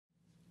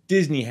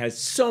Disney has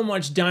so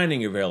much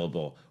dining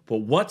available,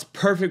 but what's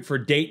perfect for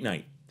date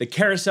night? The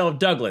Carousel of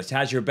Douglas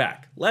has your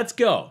back. Let's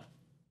go.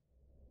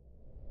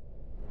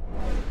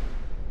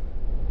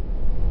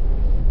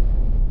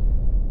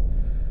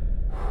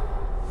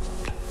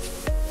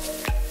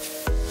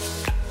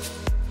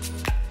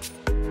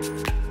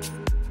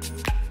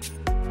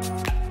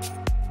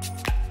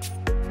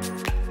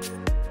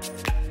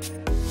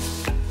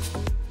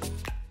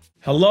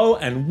 Hello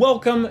and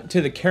welcome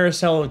to the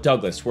Carousel of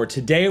Douglas, where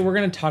today we're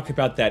going to talk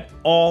about that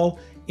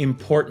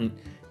all-important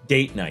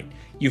date night.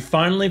 You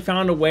finally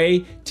found a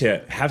way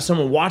to have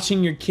someone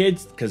watching your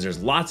kids, because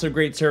there's lots of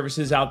great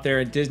services out there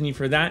at Disney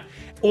for that,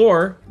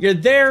 or you're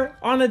there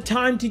on a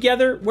time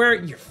together where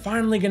you're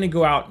finally going to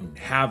go out and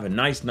have a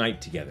nice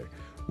night together.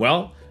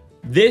 Well,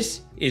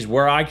 this is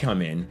where I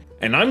come in,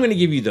 and I'm going to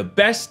give you the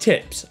best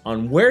tips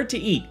on where to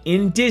eat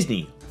in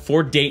Disney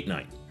for date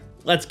night.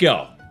 Let's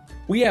go.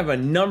 We have a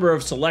number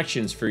of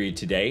selections for you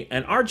today,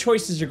 and our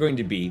choices are going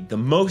to be the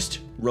most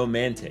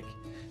romantic,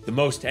 the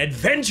most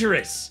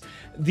adventurous,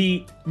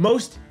 the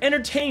most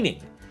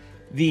entertaining,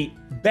 the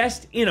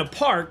best in a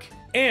park,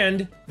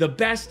 and the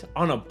best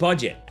on a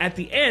budget. At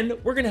the end,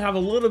 we're going to have a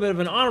little bit of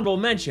an honorable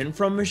mention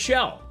from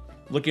Michelle.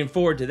 Looking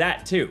forward to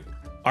that too.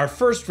 Our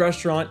first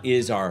restaurant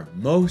is our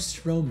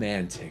most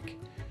romantic.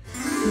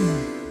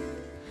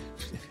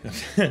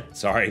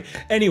 Sorry.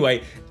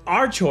 Anyway,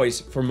 our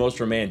choice for most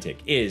romantic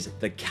is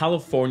the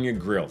California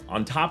Grill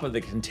on top of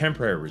the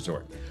Contemporary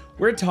Resort.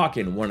 We're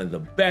talking one of the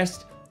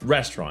best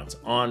restaurants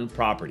on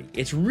property.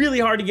 It's really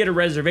hard to get a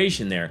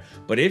reservation there,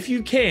 but if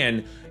you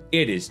can,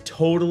 it is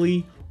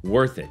totally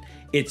worth it.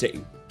 It's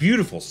a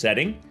beautiful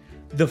setting.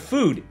 The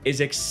food is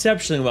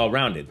exceptionally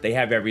well-rounded. They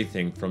have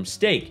everything from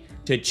steak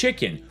to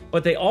chicken,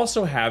 but they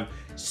also have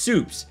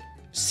soups,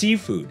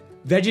 seafood,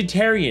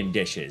 vegetarian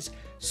dishes,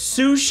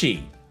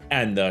 sushi,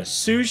 and the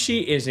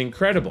sushi is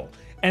incredible.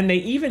 And they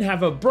even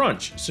have a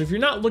brunch, so if you're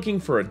not looking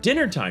for a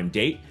dinner time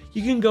date,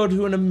 you can go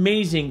to an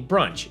amazing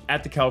brunch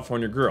at the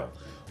California Grill.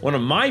 One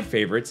of my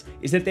favorites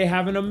is that they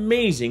have an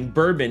amazing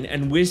bourbon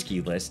and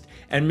whiskey list,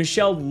 and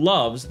Michelle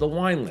loves the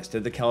wine list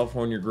at the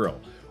California Grill.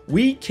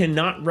 We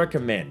cannot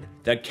recommend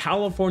the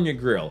California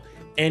Grill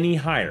any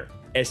higher,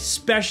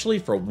 especially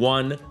for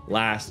one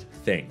last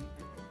thing: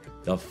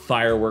 the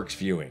fireworks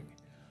viewing.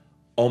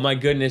 Oh my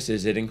goodness,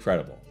 is it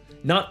incredible.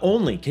 Not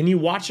only can you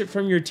watch it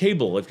from your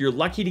table if you're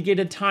lucky to get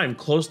a time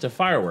close to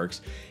fireworks,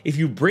 if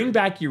you bring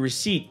back your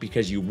receipt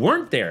because you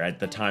weren't there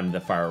at the time the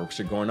fireworks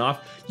are going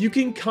off, you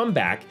can come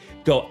back,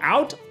 go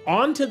out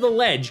onto the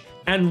ledge,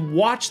 and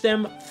watch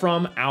them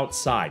from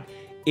outside.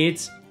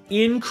 It's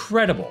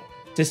incredible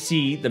to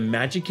see the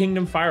Magic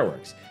Kingdom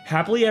fireworks.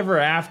 Happily Ever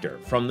After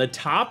from the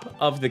top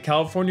of the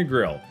California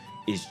Grill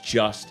is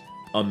just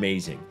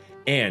amazing,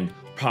 and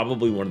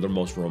probably one of the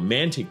most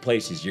romantic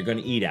places you're going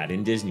to eat at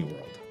in Disney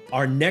World.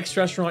 Our next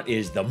restaurant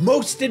is the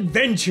most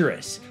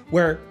adventurous,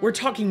 where we're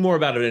talking more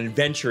about an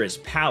adventurous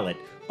palate,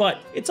 but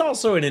it's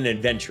also in an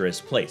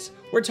adventurous place.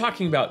 We're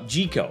talking about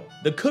Jiko,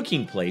 the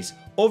cooking place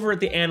over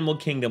at the Animal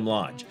Kingdom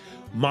Lodge.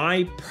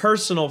 My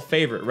personal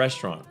favorite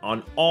restaurant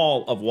on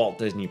all of Walt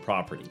Disney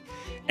property.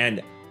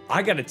 And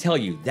I gotta tell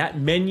you, that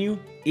menu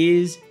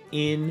is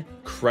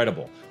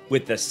incredible.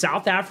 With the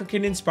South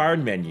African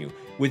inspired menu,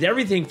 with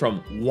everything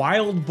from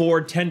wild boar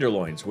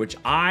tenderloins, which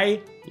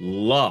I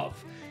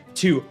love,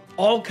 to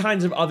all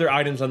kinds of other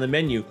items on the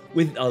menu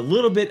with a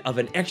little bit of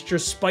an extra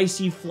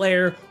spicy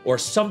flair or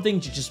something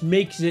that just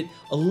makes it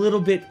a little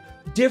bit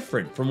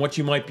different from what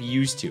you might be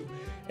used to.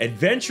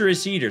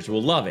 Adventurous eaters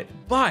will love it,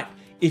 but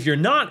if you're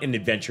not an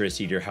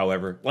adventurous eater,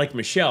 however, like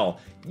Michelle,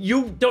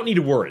 you don't need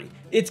to worry.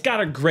 It's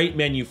got a great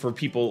menu for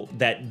people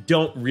that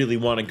don't really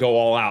want to go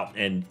all out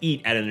and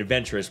eat at an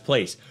adventurous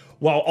place,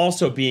 while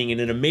also being in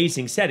an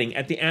amazing setting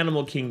at the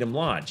Animal Kingdom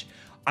Lodge.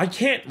 I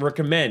can't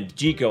recommend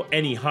Jiko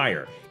any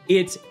higher.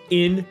 It's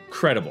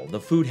incredible. The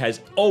food has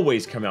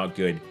always come out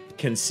good,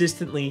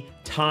 consistently,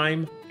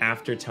 time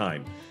after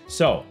time.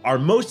 So, our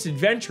most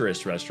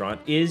adventurous restaurant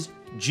is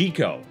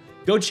Jiko.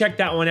 Go check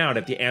that one out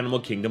at the Animal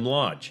Kingdom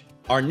Lodge.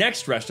 Our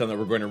next restaurant that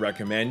we're going to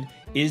recommend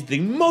is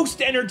the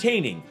most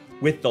entertaining,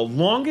 with the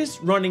longest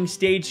running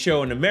stage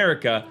show in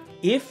America,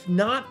 if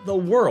not the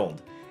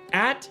world,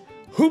 at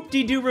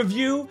Hoop-Dee-Doo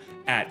Revue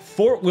at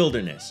Fort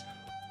Wilderness.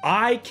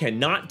 I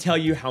cannot tell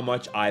you how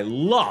much I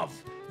love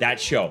that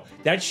show.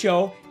 That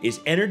show is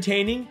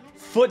entertaining,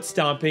 foot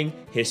stomping,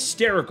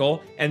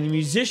 hysterical, and the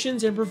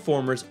musicians and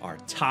performers are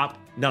top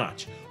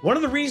notch. One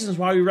of the reasons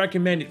why we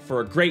recommend it for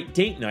a great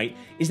date night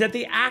is that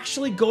they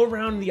actually go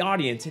around the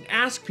audience and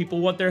ask people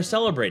what they're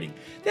celebrating.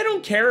 They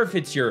don't care if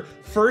it's your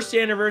first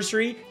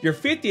anniversary, your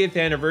 50th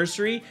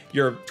anniversary,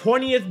 your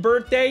 20th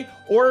birthday,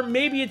 or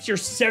maybe it's your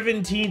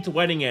 17th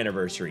wedding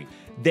anniversary.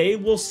 They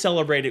will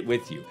celebrate it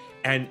with you.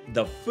 And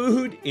the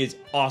food is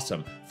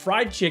awesome.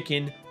 Fried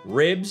chicken,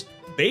 ribs,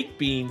 baked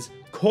beans,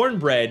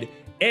 cornbread,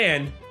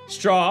 and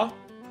strawberry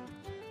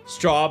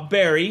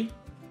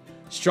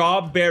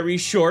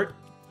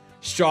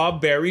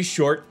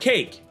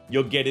shortcake.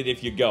 You'll get it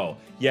if you go.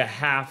 You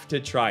have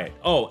to try it.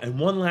 Oh, and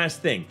one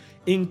last thing.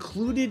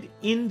 Included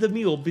in the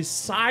meal,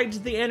 besides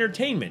the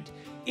entertainment,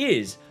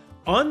 is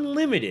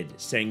unlimited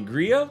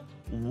sangria,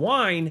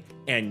 wine,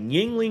 and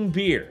Yingling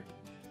beer.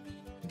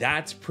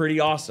 That's pretty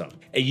awesome.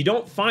 And you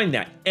don't find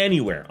that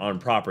anywhere on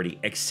property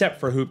except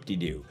for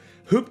Hoop-Dee-Doo.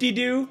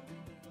 Hoop-Dee-Doo,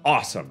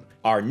 awesome.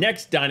 Our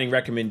next dining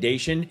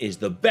recommendation is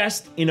the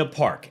best in a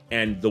park,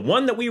 and the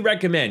one that we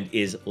recommend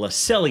is Le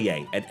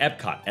Cellier at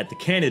Epcot at the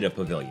Canada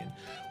Pavilion.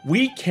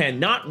 We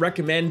cannot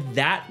recommend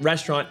that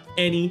restaurant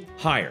any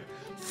higher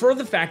for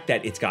the fact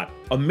that it's got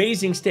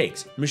amazing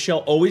steaks. Michelle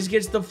always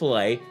gets the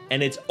filet,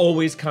 and it's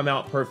always come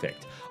out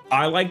perfect.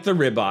 I like the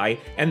ribeye,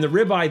 and the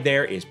ribeye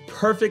there is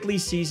perfectly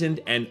seasoned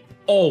and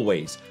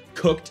always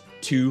cooked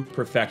to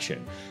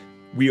perfection.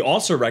 We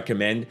also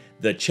recommend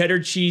the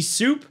cheddar cheese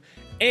soup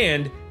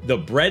and the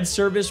bread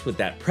service with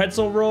that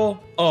pretzel roll.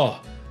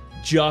 Oh,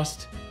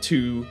 just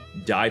to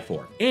die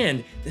for.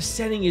 And the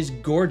setting is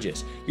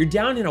gorgeous. You're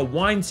down in a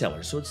wine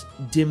cellar, so it's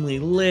dimly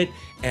lit,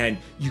 and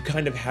you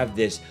kind of have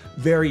this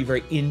very,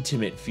 very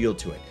intimate feel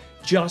to it.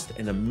 Just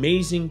an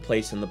amazing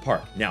place in the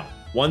park. Now,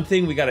 one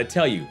thing we gotta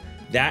tell you,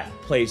 that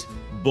place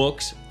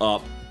books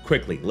up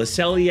quickly. Le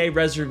Cellier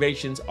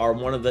reservations are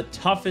one of the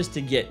toughest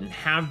to get and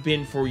have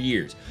been for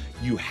years.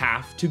 You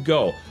have to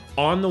go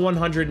on the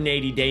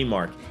 180-day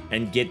mark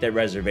and get that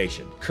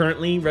reservation.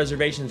 Currently,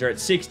 reservations are at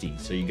 60,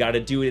 so you gotta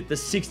do it at the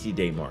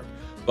 60-day mark.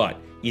 But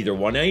either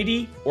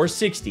 180 or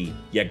 60,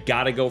 you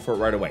gotta go for it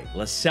right away.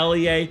 Le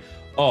Cellier,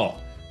 oh,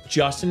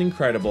 just an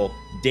incredible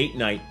date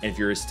night, and if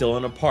you're still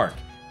in a park,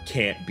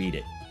 can't beat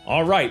it.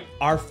 All right,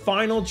 our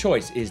final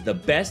choice is the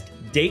best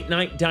date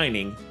night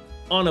dining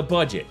on a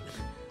budget.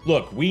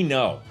 Look, we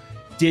know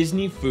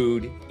Disney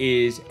food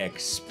is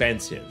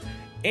expensive,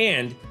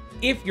 and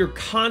if you're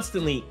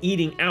constantly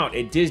eating out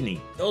at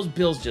Disney, those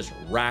bills just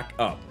rack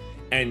up.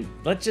 And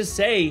let's just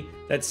say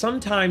that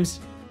sometimes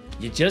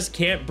you just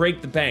can't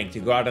break the bank to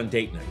go out on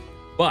date night.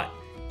 But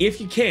if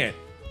you can't,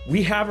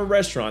 we have a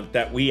restaurant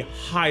that we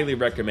highly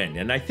recommend,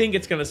 and I think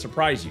it's gonna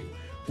surprise you.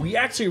 We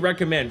actually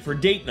recommend for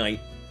date night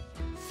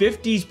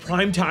 50's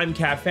Primetime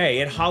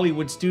Café at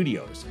Hollywood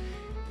Studios.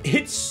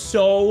 It's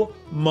so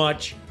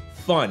much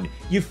fun.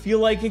 You feel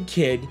like a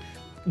kid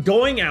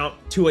going out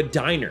to a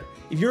diner.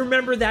 If you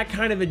remember that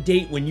kind of a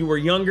date when you were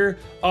younger,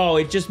 oh,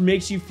 it just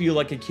makes you feel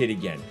like a kid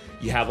again.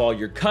 You have all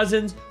your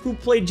cousins who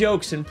play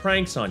jokes and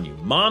pranks on you.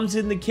 Mom's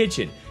in the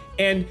kitchen,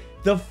 and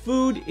the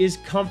food is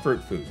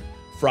comfort food.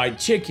 Fried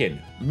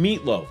chicken,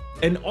 meatloaf,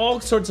 and all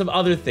sorts of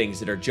other things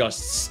that are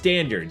just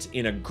standards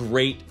in a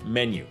great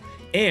menu.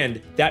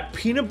 And that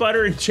peanut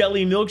butter and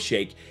jelly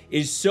milkshake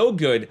is so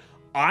good,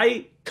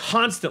 I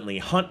constantly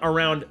hunt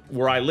around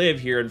where I live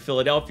here in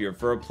Philadelphia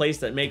for a place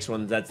that makes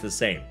one that's the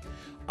same.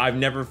 I've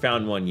never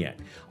found one yet.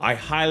 I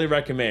highly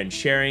recommend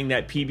sharing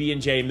that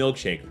PB&J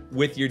milkshake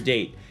with your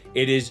date.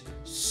 It is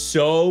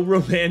so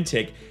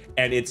romantic,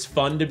 and it's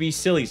fun to be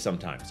silly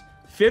sometimes.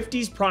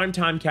 50's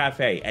Primetime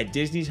Cafe at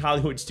Disney's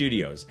Hollywood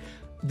Studios.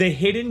 The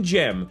hidden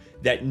gem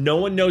that no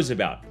one knows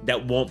about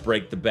that won't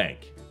break the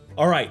bank.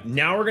 All right,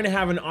 now we're gonna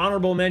have an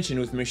honorable mention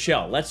with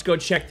Michelle. Let's go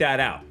check that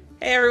out.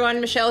 Hey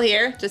everyone, Michelle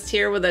here. Just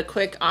here with a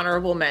quick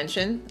honorable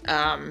mention.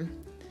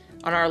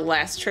 On our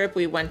last trip,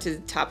 we went to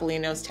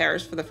Topolino's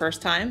Terrace for the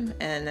first time,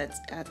 and it's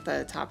at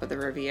the top of the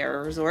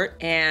Riviera Resort.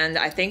 And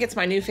I think it's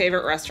my new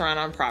favorite restaurant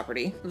on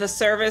property. The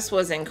service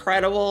was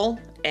incredible,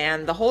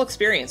 and the whole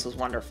experience was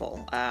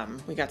wonderful.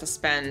 We got to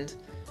spend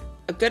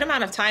a good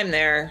amount of time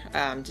there,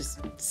 just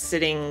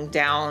sitting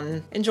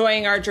down,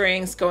 enjoying our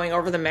drinks, going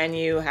over the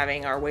menu,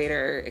 having our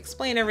waiter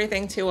explain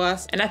everything to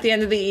us. And at the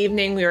end of the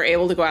evening, we were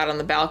able to go out on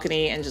the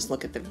balcony and just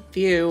look at the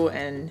view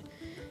and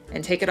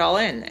take it all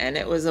in. And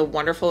it was a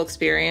wonderful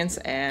experience,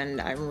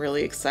 and I'm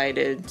really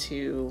excited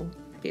to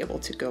be able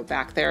to go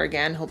back there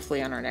again,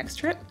 hopefully on our next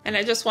trip. And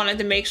I just wanted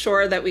to make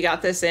sure that we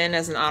got this in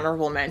as an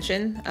honorable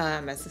mention,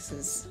 as this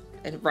is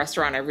a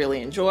restaurant I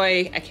really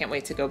enjoy. I can't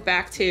wait to go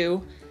back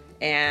to,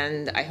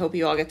 and I hope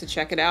you all get to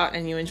check it out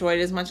and you enjoyed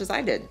it as much as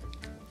I did.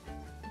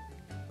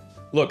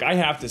 Look, I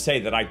have to say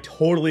that I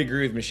totally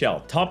agree with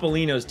Michelle.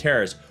 Topolino's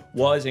Terrace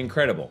was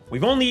incredible.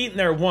 We've only eaten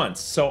there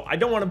once, so I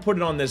don't want to put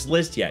it on this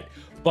list yet,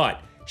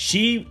 but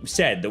she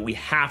said that we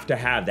have to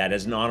have that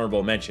as an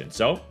honorable mention.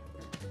 So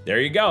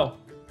there you go.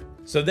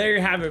 So there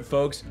you have it,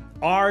 folks.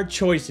 Our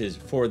choices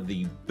for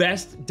the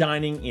best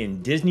dining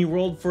in Disney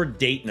World for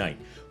date night.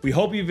 We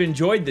hope you've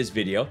enjoyed this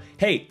video.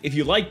 Hey, if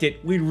you liked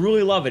it, we'd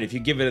really love it if you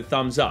give it a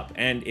thumbs up.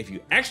 And if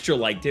you extra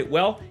liked it,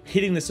 well,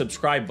 hitting the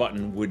subscribe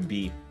button would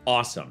be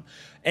awesome.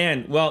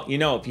 And, well, you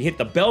know, if you hit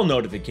the bell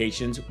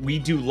notifications, we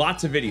do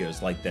lots of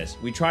videos like this.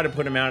 We try to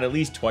put them out at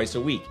least twice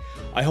a week.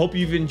 I hope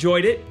you've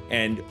enjoyed it,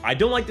 and I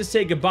don't like to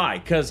say goodbye,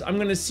 because I'm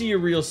going to see you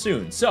real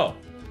soon. So,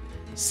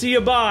 see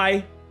you,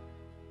 bye!